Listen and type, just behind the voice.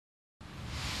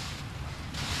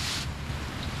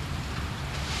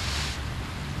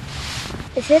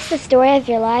Is this the story of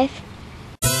your life?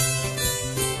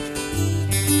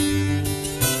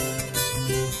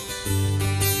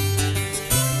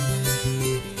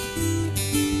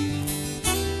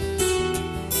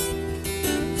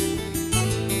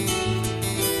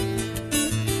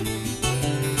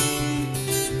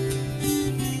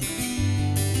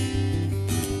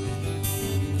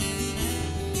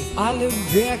 I look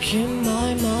back in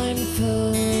my mind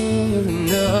far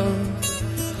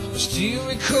enough, I still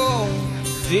recall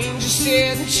things you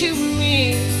said to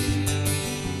me.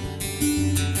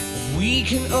 We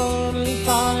can only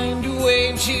find a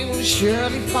way to,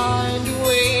 surely find a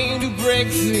way to break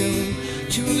through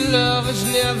to love is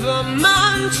never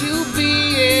meant to be.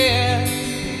 Yeah.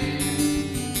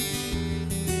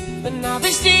 But now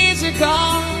these days are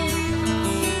gone,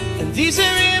 and these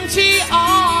are empty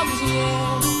arms.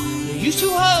 Yeah. Used to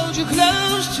hold you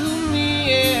close to me,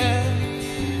 yeah.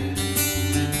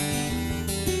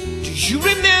 Do you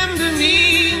remember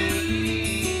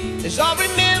me as I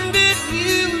remembered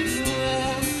you,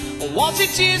 yeah? Or was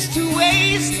it just a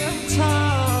waste of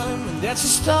time? And that's the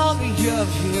story of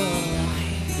your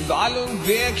life. If I look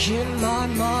back in my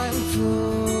mind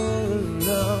for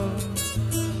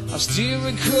love, I still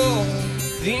recall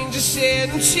things you said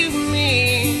to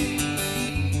me.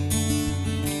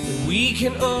 We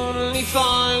can only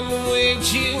find a way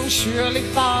to, surely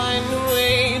find a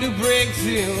way to break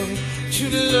through to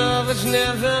the love that's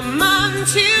never meant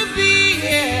to be,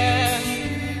 yeah.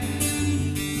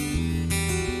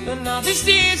 But now these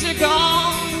days are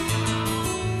gone,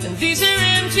 and these are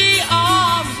empty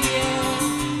arms,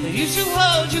 yeah. They used to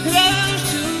hold you close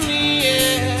to me,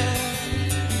 yeah.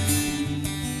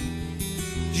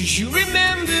 Do you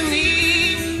remember me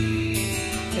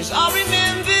as I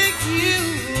remember you?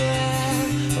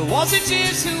 Or was it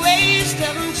just a waste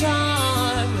of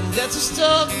time? And that's the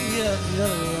story of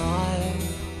your life.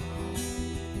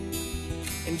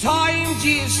 And time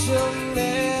just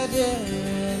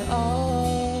added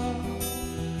all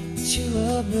to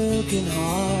a broken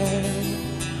heart,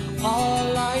 all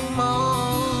like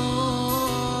mine.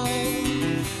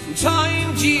 And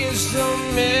time just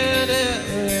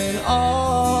added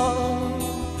all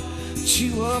to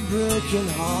a broken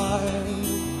heart,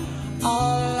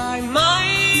 all like mine.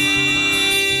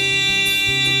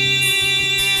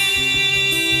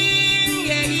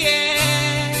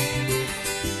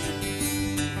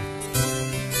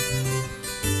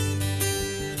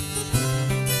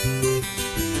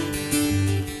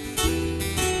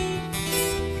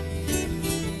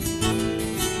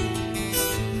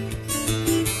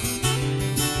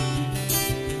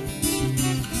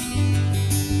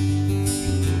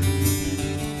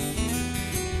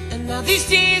 These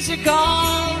days are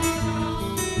gone,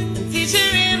 and these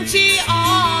are empty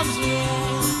arms,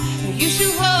 yeah. And used to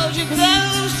hold you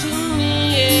close to me,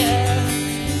 yeah.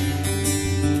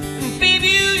 And baby,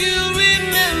 you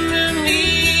remember me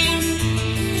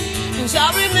as I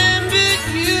remember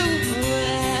you,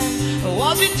 yeah. Or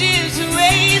was it just a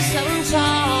waste of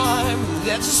time?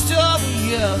 That's the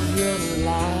story of your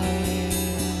life.